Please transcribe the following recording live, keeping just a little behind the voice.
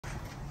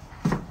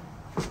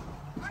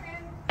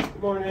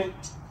Good morning.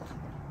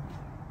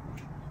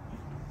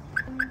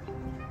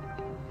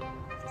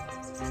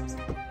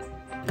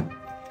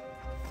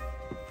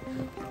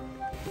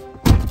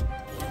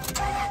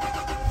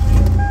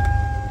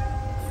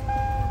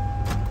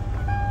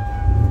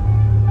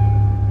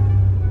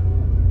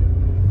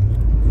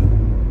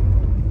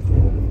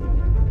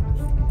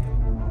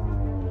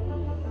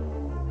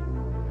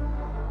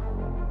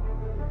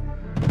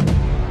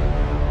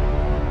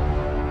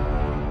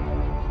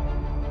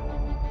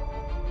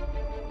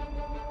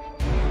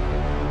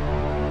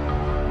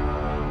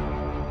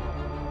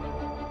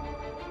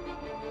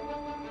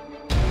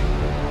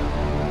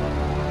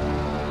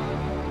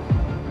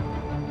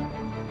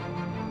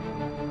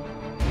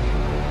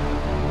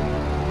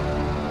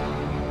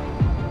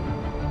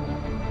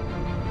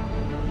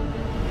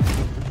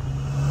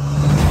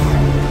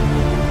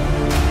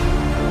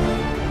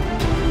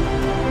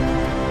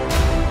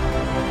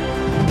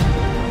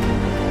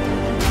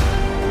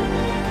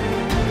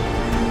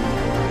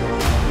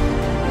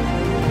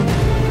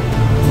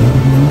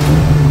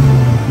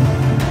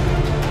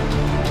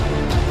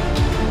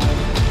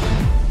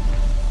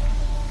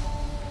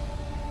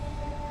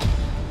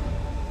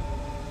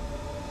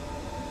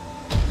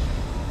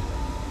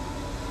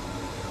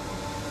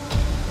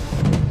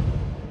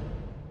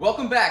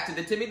 Welcome back to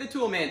the Timmy the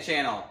Toolman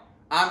channel.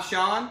 I'm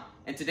Sean,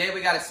 and today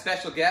we got a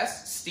special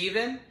guest,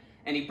 Steven,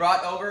 and he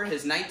brought over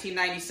his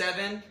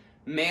 1997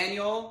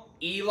 manual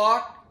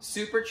E-Lock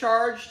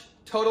Supercharged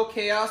Total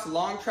Chaos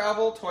Long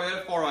Travel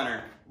Toyota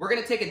 4Runner. We're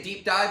going to take a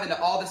deep dive into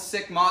all the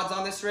sick mods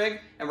on this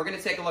rig, and we're going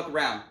to take a look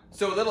around.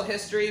 So a little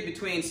history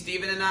between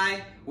Steven and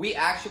I, we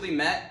actually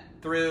met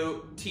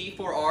through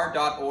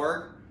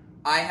T4R.org.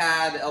 I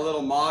had a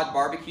little mod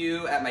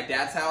barbecue at my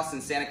dad's house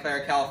in Santa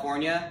Clara,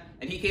 California,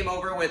 and he came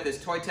over with his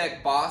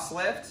Toytech Boss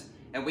lift,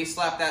 and we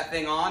slapped that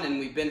thing on, and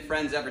we've been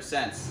friends ever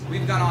since.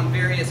 We've gone on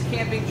various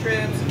camping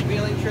trips and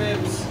wheeling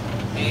trips,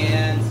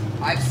 and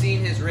I've seen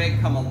his rig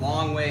come a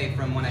long way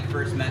from when I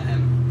first met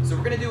him. So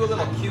we're gonna do a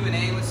little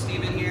Q&A with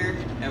Steven here,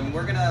 and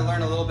we're gonna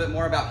learn a little bit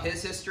more about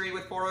his history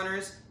with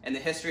 4Runners and the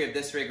history of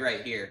this rig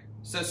right here.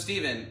 So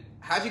Steven,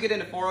 how'd you get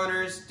into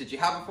 4Runners? Did you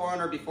have a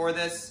 4Runner before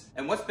this?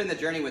 And what's been the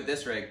journey with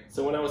this rig?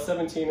 So when I was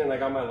 17 and I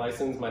got my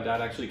license, my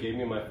dad actually gave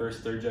me my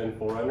first 3rd gen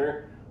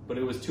 4Runner, but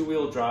it was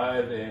 2-wheel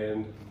drive,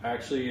 and I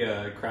actually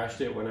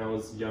crashed it when I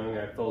was young.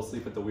 I fell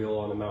asleep at the wheel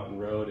on a mountain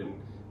road, and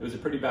it was a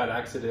pretty bad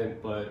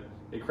accident, but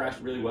it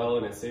crashed really well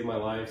and it saved my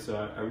life,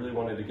 so I really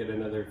wanted to get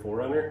another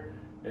 4Runner,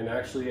 and I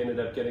actually ended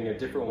up getting a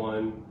different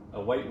one,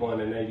 a white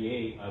one, a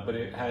 98, but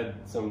it had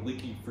some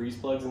leaky freeze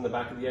plugs in the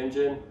back of the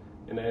engine,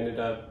 and I ended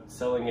up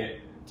selling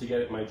it to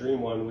get my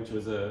dream one, which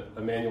was a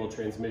manual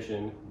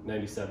transmission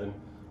 97.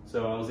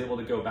 So I was able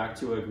to go back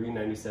to a green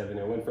 97.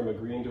 I went from a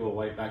green to a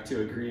white back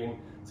to a green.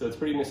 So it's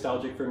pretty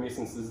nostalgic for me,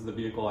 since this is the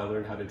vehicle I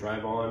learned how to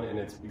drive on, and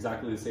it's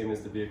exactly the same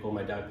as the vehicle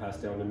my dad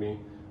passed down to me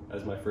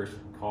as my first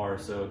car.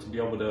 So to be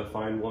able to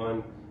find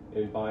one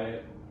and buy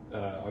it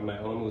on my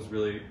own was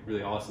really,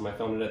 really awesome. I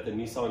found it at the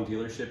Nissan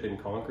dealership in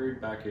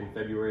Concord back in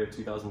February of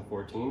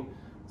 2014.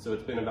 So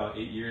it's been about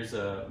 8 years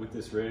with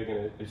this rig,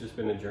 and it's just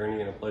been a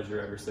journey and a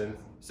pleasure ever since.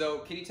 So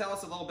can you tell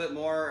us a little bit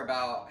more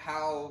about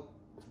how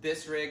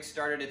this rig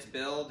started its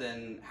build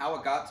and how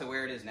it got to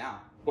where it is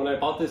now? When I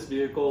bought this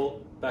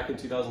vehicle back in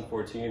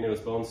 2014, it was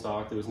bone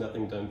stock, there was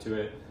nothing done to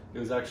it. It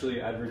was actually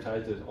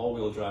advertised as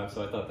all-wheel drive,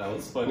 so I thought that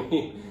was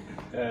funny.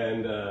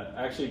 And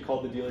I actually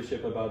called the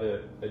dealership about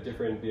a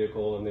different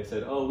vehicle, and they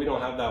said, oh, we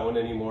don't have that one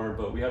anymore,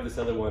 but we have this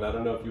other one. I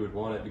don't know if you would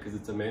want it because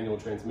it's a manual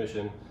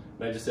transmission.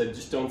 And I just said,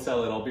 just don't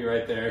sell it, I'll be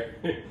right there.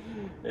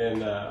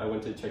 And I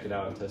went to check it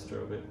out and test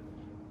drove it.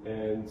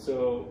 And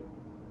so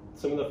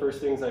some of the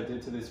first things I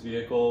did to this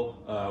vehicle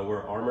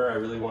were armor. I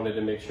really wanted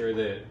to make sure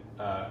that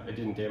I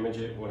didn't damage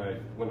it when I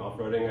went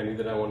off-roading. I knew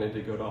that I wanted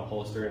to go to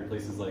Hollister and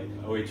places like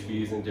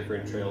OHVs and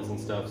different trails and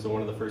stuff. So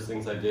one of the first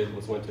things I did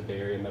was went to Bay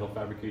Area Metal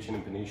Fabrication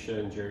in Benicia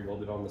and Jerry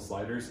welded on the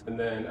sliders. And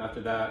then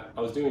after that,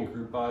 I was doing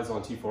group buys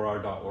on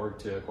T4R.org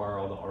to acquire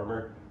all the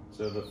armor.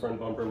 So the front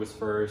bumper was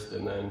first,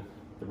 and then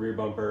the rear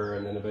bumper,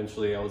 and then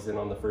eventually I was in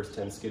on the first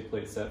 10 skid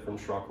plate set from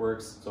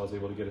Schrockworks, so I was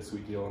able to get a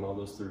sweet deal on all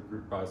those through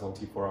group buys on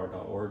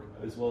T4R.org,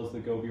 as well as the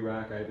Gobi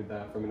rack. I did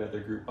that from another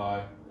group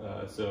buy.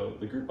 So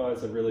the group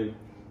buys have really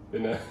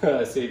been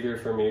a savior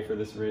for me for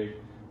this rig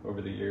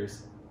over the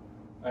years.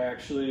 I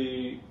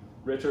actually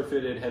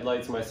retrofitted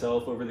headlights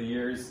myself over the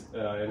years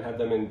and had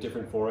them in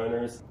different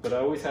 4Runners, but I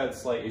always had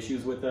slight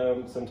issues with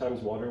them.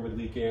 Sometimes water would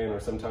leak in, or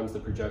sometimes the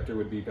projector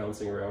would be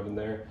bouncing around in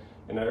there.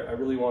 And I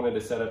really wanted a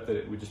setup that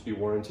it would just be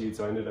warranted,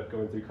 so I ended up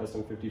going through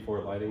Custom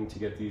 54 lighting to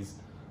get these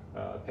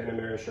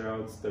Panamera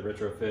shrouds, the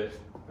retrofit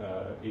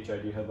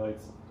HID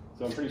headlights.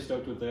 So I'm pretty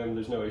stoked with them,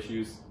 there's no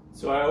issues.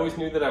 So I always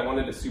knew that I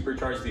wanted to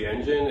supercharge the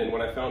engine, and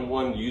when I found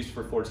one used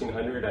for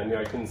 $1,400, I knew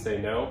I couldn't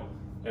say no.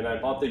 And I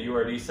bought the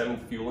URD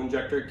 7th fuel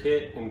injector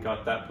kit and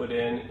got that put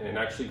in, and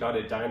actually got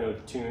it dyno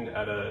tuned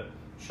at a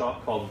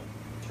shop called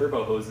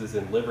Turbo Hoses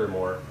in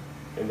Livermore.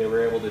 And they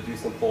were able to do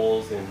some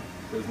pulls and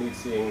It was neat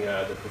seeing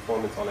the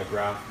performance on a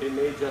graph. It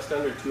made just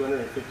under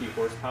 250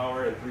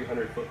 horsepower and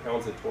 300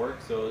 foot-pounds of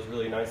torque, so it was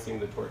really nice seeing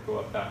the torque go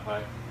up that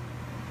high.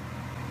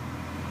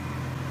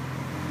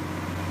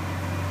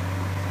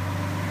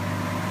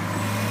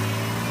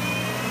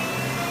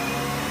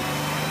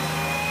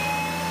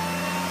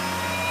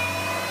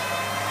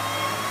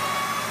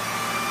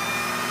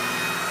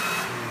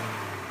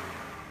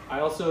 I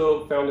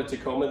also found a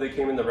Tacoma that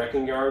came in the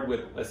wrecking yard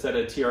with a set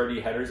of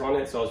TRD headers on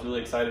it, so I was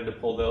really excited to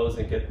pull those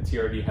and get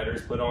TRD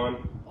headers put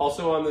on.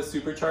 Also on the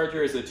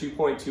supercharger is a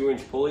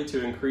 2.2-inch pulley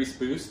to increase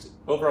boost.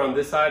 Over on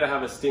this side I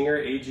have a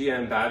Stinger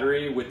AGM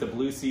battery with the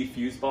Blue Sea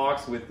fuse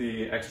box with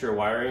the extra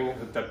wiring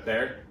hooked up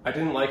there. I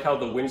didn't like how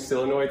the winch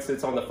solenoid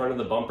sits on the front of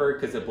the bumper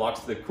because it blocks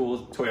the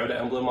cool Toyota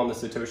emblem on the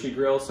Satoshi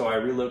grill, so I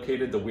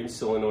relocated the winch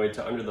solenoid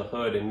to under the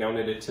hood and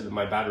mounted it to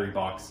my battery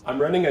box.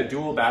 I'm running a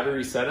dual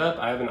battery setup.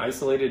 I have an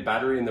isolated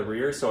battery in the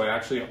rear, so I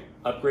actually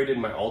upgraded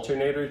my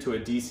alternator to a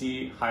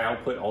DC high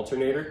output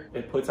alternator.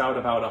 It puts out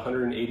about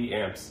 180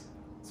 amps.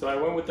 So I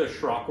went with the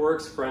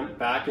Schrockworks front,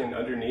 back, and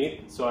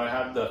underneath. So I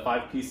have the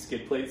 5-piece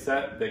skid plate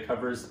set that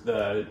covers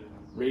the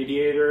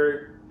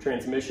radiator,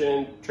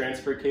 transmission,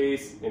 transfer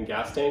case, and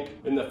gas tank.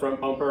 In the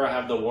front bumper, I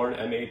have the Warn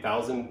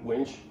M8000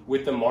 winch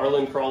with the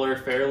Marlin crawler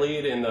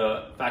Fairlead and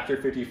the Factor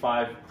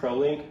 55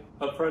 ProLink.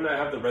 Up front, I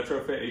have the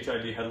retrofit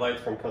HID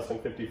headlights from Custom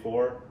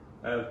 54.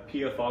 I have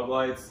PIA fog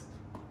lights.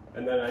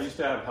 And then I used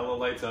to have Hella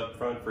lights up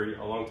front for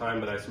a long time,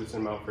 but I switched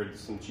them out for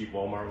some cheap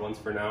Walmart ones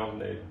for now,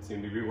 and they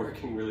seem to be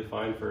working really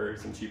fine for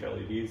some cheap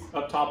LEDs.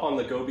 Up top on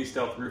the Gobi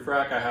Stealth roof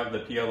rack, I have the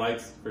PIA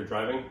lights for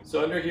driving.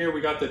 So under here, we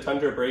got the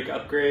Tundra brake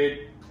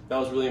upgrade. That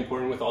was really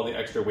important with all the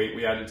extra weight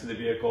we added to the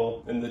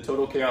vehicle. And the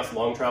Total Chaos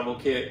long travel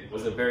kit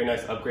was a very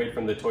nice upgrade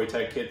from the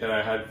Toy-Tech kit that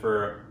I had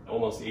for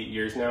almost 8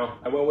 years now.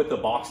 I went with the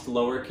boxed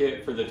lower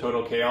kit for the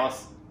Total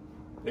Chaos.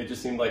 It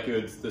just seemed like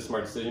it was the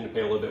smart decision to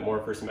pay a little bit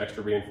more for some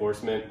extra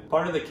reinforcement.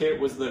 Part of the kit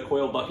was the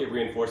coil bucket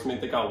reinforcement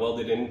that got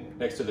welded in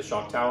next to the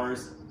shock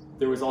towers.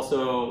 There was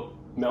also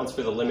mounts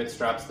for the limit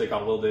straps that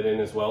got welded in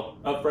as well.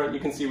 Up front,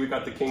 you can see we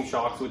got the King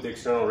shocks with the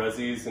external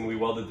resis, and we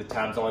welded the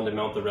tabs on to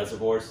mount the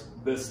reservoirs.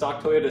 The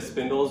stock Toyota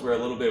spindles were a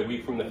little bit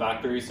weak from the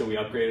factory, so we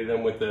upgraded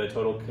them with the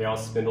Total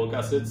Chaos spindle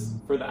gussets.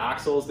 For the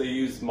axles, they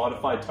used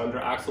modified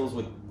Tundra axles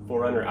with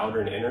 4Runner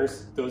outer and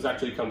inners. Those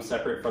actually come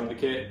separate from the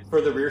kit.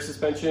 For the rear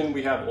suspension,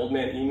 we have Old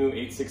Man Emu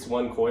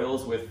 861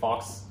 coils with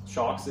Fox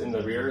shocks in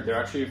the rear.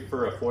 They're actually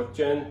for a 4th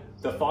gen.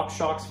 The Fox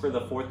shocks for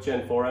the 4th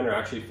gen 4Runner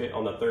actually fit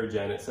on the 3rd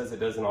gen. It says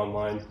it doesn't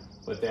online,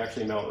 but they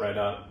actually mount right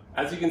up.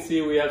 As you can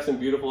see, we have some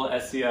beautiful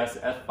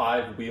SCS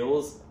F5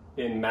 wheels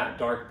in matte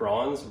dark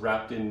bronze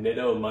wrapped in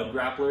Nitto mud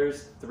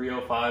grapplers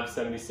 305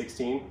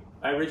 7016.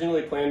 I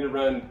originally planned to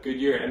run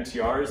Goodyear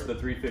MTRs, the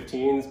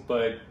 315s,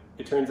 but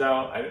it turns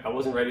out I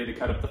wasn't ready to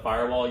cut up the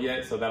firewall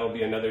yet, so that'll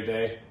be another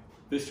day.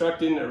 This truck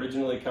didn't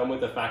originally come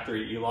with a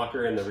factory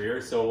e-locker in the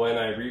rear, so when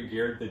I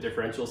re-geared the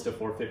differentials to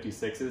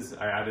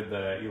 456s, I added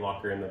the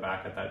e-locker in the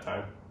back at that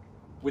time.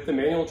 With the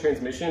manual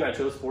transmission, I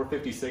chose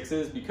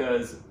 456s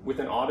because with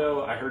an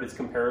auto, I heard it's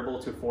comparable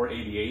to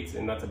 488s,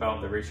 and that's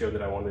about the ratio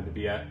that I wanted to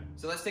be at.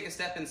 So let's take a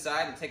step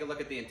inside and take a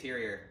look at the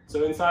interior.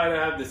 So inside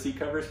I have the seat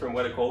covers from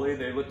Wetacoli.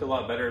 They looked a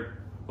lot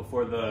better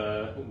before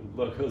the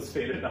logos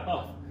faded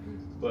off.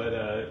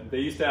 But they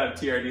used to have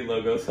TRD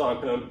logos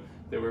on them.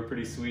 They were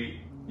pretty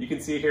sweet. You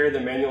can see here the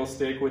manual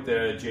stick with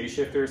the J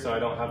shifter, so I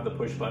don't have the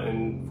push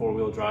button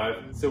 4-wheel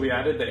drive. So we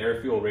added the air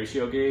fuel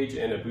ratio gauge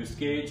and a boost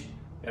gauge.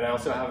 And I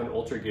also have an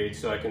ultra gauge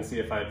so I can see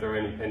if I throw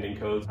any pending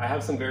codes. I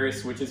have some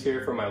various switches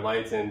here for my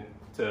lights and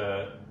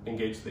to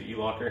engage the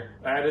e-locker.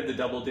 I added the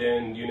double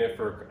DIN unit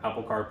for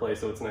Apple CarPlay,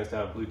 so it's nice to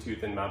have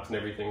Bluetooth and maps and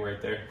everything right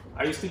there.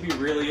 I used to be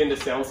really into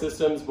sound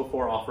systems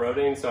before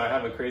off-roading, so I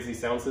have a crazy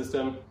sound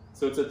system.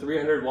 So it's a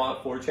 300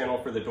 watt 4-channel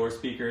for the door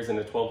speakers and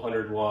a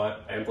 1200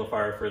 watt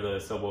amplifier for the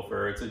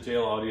subwoofer. It's a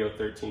JL Audio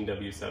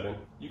 13W7.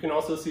 You can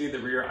also see the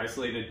rear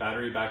isolated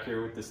battery back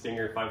here with the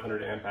Stinger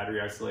 500 amp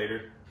battery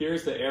isolator.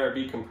 Here's the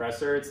ARB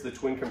compressor. It's the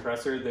twin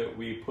compressor that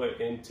we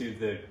put into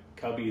the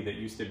cubby that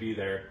used to be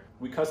there.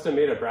 We custom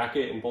made a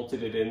bracket and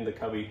bolted it in the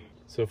cubby.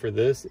 So for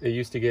this, it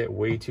used to get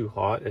way too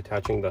hot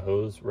attaching the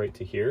hose right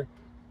to here.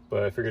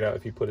 But I figured out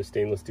if you put a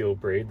stainless steel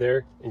braid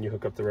there and you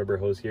hook up the rubber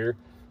hose here,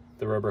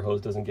 the rubber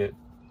hose doesn't get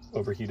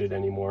overheated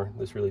anymore.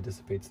 This really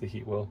dissipates the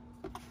heat well.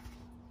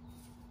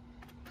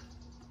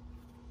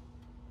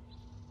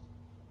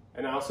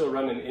 And I also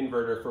run an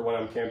inverter for when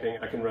I'm camping.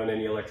 I can run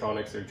any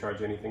electronics or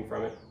charge anything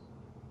from it.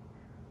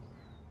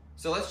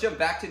 So let's jump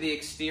back to the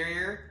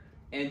exterior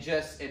and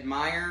just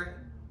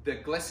admire the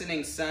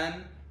glistening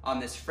sun on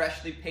this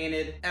freshly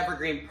painted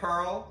evergreen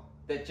pearl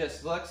that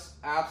just looks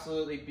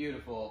absolutely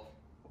beautiful.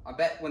 I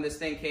bet when this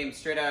thing came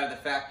straight out of the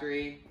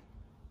factory,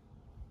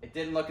 it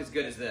didn't look as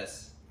good as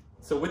this.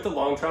 So with the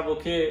long travel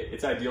kit,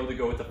 it's ideal to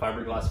go with the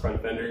fiberglass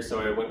front fenders,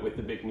 so I went with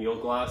the big Neil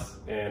glass,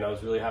 and I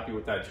was really happy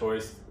with that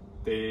choice.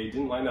 They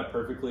didn't line up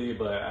perfectly,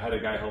 but I had a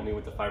guy help me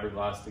with the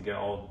fiberglass to get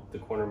all the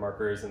corner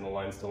markers and the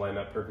lines to line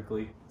up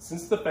perfectly.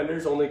 Since the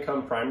fenders only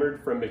come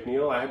primered from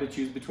McNeil, I had to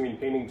choose between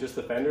painting just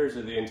the fenders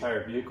or the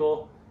entire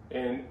vehicle.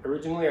 And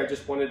originally I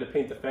just wanted to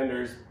paint the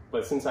fenders,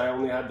 but since I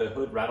only had the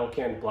hood rattle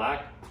can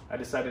black, I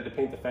decided to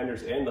paint the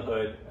fenders and the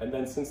hood. And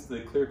then since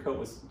the clear coat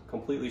was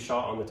completely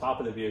shot on the top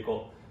of the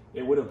vehicle,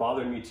 it would have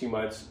bothered me too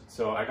much,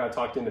 so I got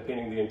talked into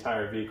painting the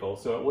entire vehicle.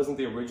 So it wasn't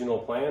the original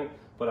plan,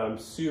 but I'm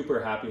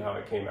super happy how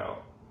it came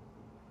out.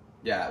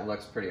 Yeah, it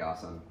looks pretty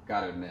awesome,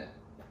 gotta admit.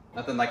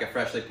 Nothing like a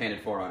freshly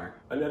painted 4Runner.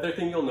 Another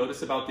thing you'll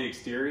notice about the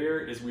exterior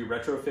is we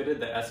retrofitted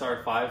the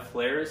SR5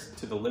 flares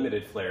to the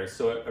limited flares.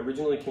 So it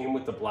originally came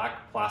with the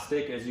black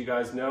plastic, as you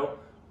guys know,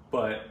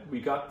 but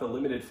we got the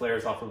limited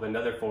flares off of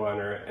another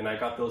 4Runner, and I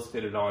got those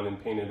fitted on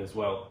and painted as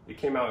well. It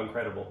came out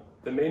incredible.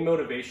 The main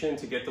motivation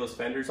to get those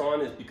fenders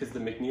on is because the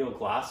McNeil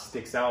glass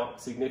sticks out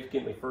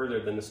significantly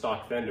further than the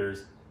stock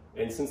fenders.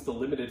 And since the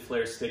limited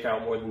flares stick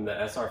out more than the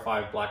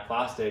SR5 black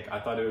plastic, I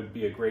thought it would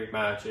be a great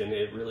match, and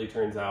it really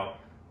turns out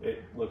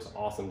it looks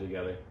awesome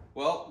together.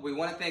 Well, we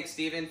want to thank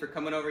Steven for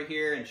coming over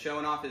here and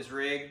showing off his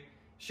rig,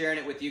 sharing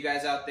it with you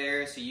guys out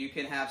there so you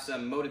can have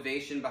some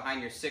motivation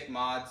behind your sick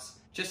mods.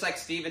 Just like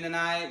Steven and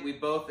I, we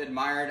both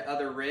admired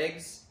other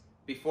rigs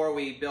before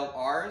we built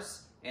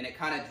ours, and it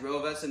kind of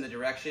drove us in the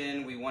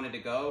direction we wanted to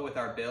go with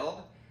our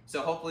build.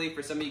 So hopefully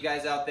for some of you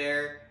guys out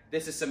there,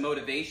 this is some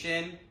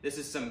motivation, this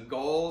is some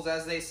goals,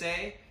 as they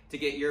say, to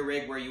get your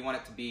rig where you want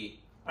it to be.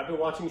 I've been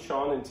watching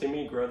Sean and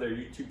Timmy grow their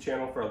YouTube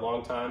channel for a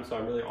long time, so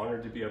I'm really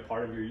honored to be a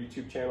part of your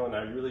YouTube channel, and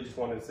I really just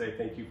wanted to say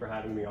thank you for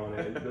having me on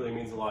it. It really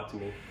means a lot to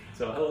me.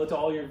 So hello to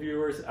all your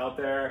viewers out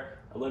there.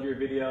 I love your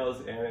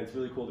videos, and it's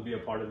really cool to be a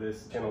part of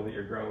this channel that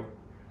you're growing.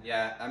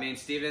 Yeah, I mean,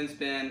 Steven's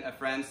been a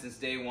friend since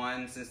day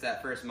one, since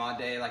that first mod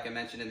day, like I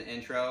mentioned in the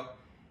intro.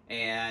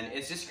 And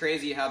it's just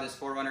crazy how this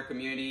 4Runner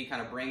community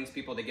kind of brings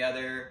people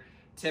together.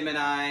 Tim and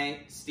I,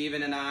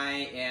 Steven and I,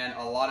 and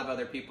a lot of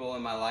other people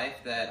in my life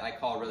that I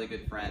call really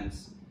good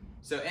friends.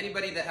 So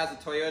anybody that has a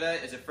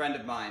Toyota is a friend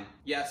of mine.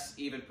 Yes,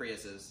 even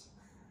Priuses.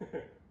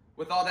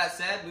 With all that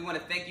said, we want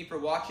to thank you for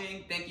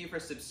watching. Thank you for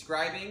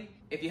subscribing.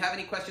 If you have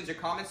any questions or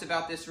comments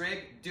about this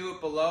rig, do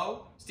it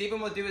below.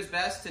 Steven will do his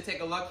best to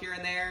take a look here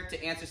and there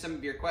to answer some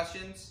of your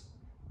questions.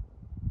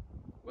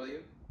 Will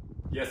you?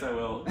 Yes, I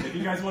will. If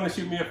you guys want to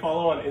shoot me a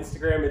follow on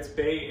Instagram, it's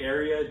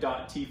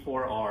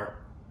bayarea.t4r.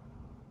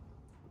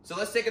 So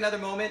let's take another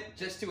moment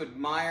just to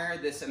admire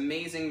this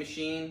amazing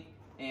machine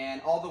and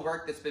all the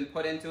work that's been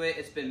put into it.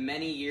 It's been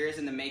many years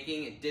in the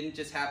making. It didn't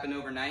just happen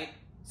overnight.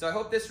 So I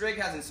hope this rig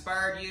has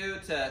inspired you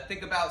to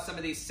think about some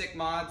of these sick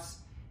mods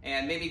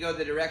and maybe go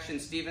the direction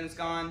Steven's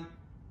gone,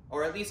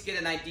 or at least get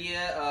an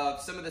idea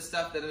of some of the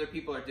stuff that other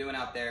people are doing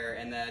out there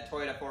in the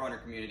Toyota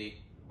 4Runner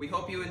community. We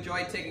hope you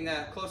enjoyed taking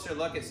a closer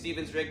look at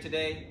Steven's rig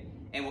today,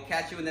 and we'll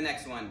catch you in the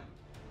next one.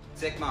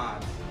 Sick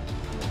mods.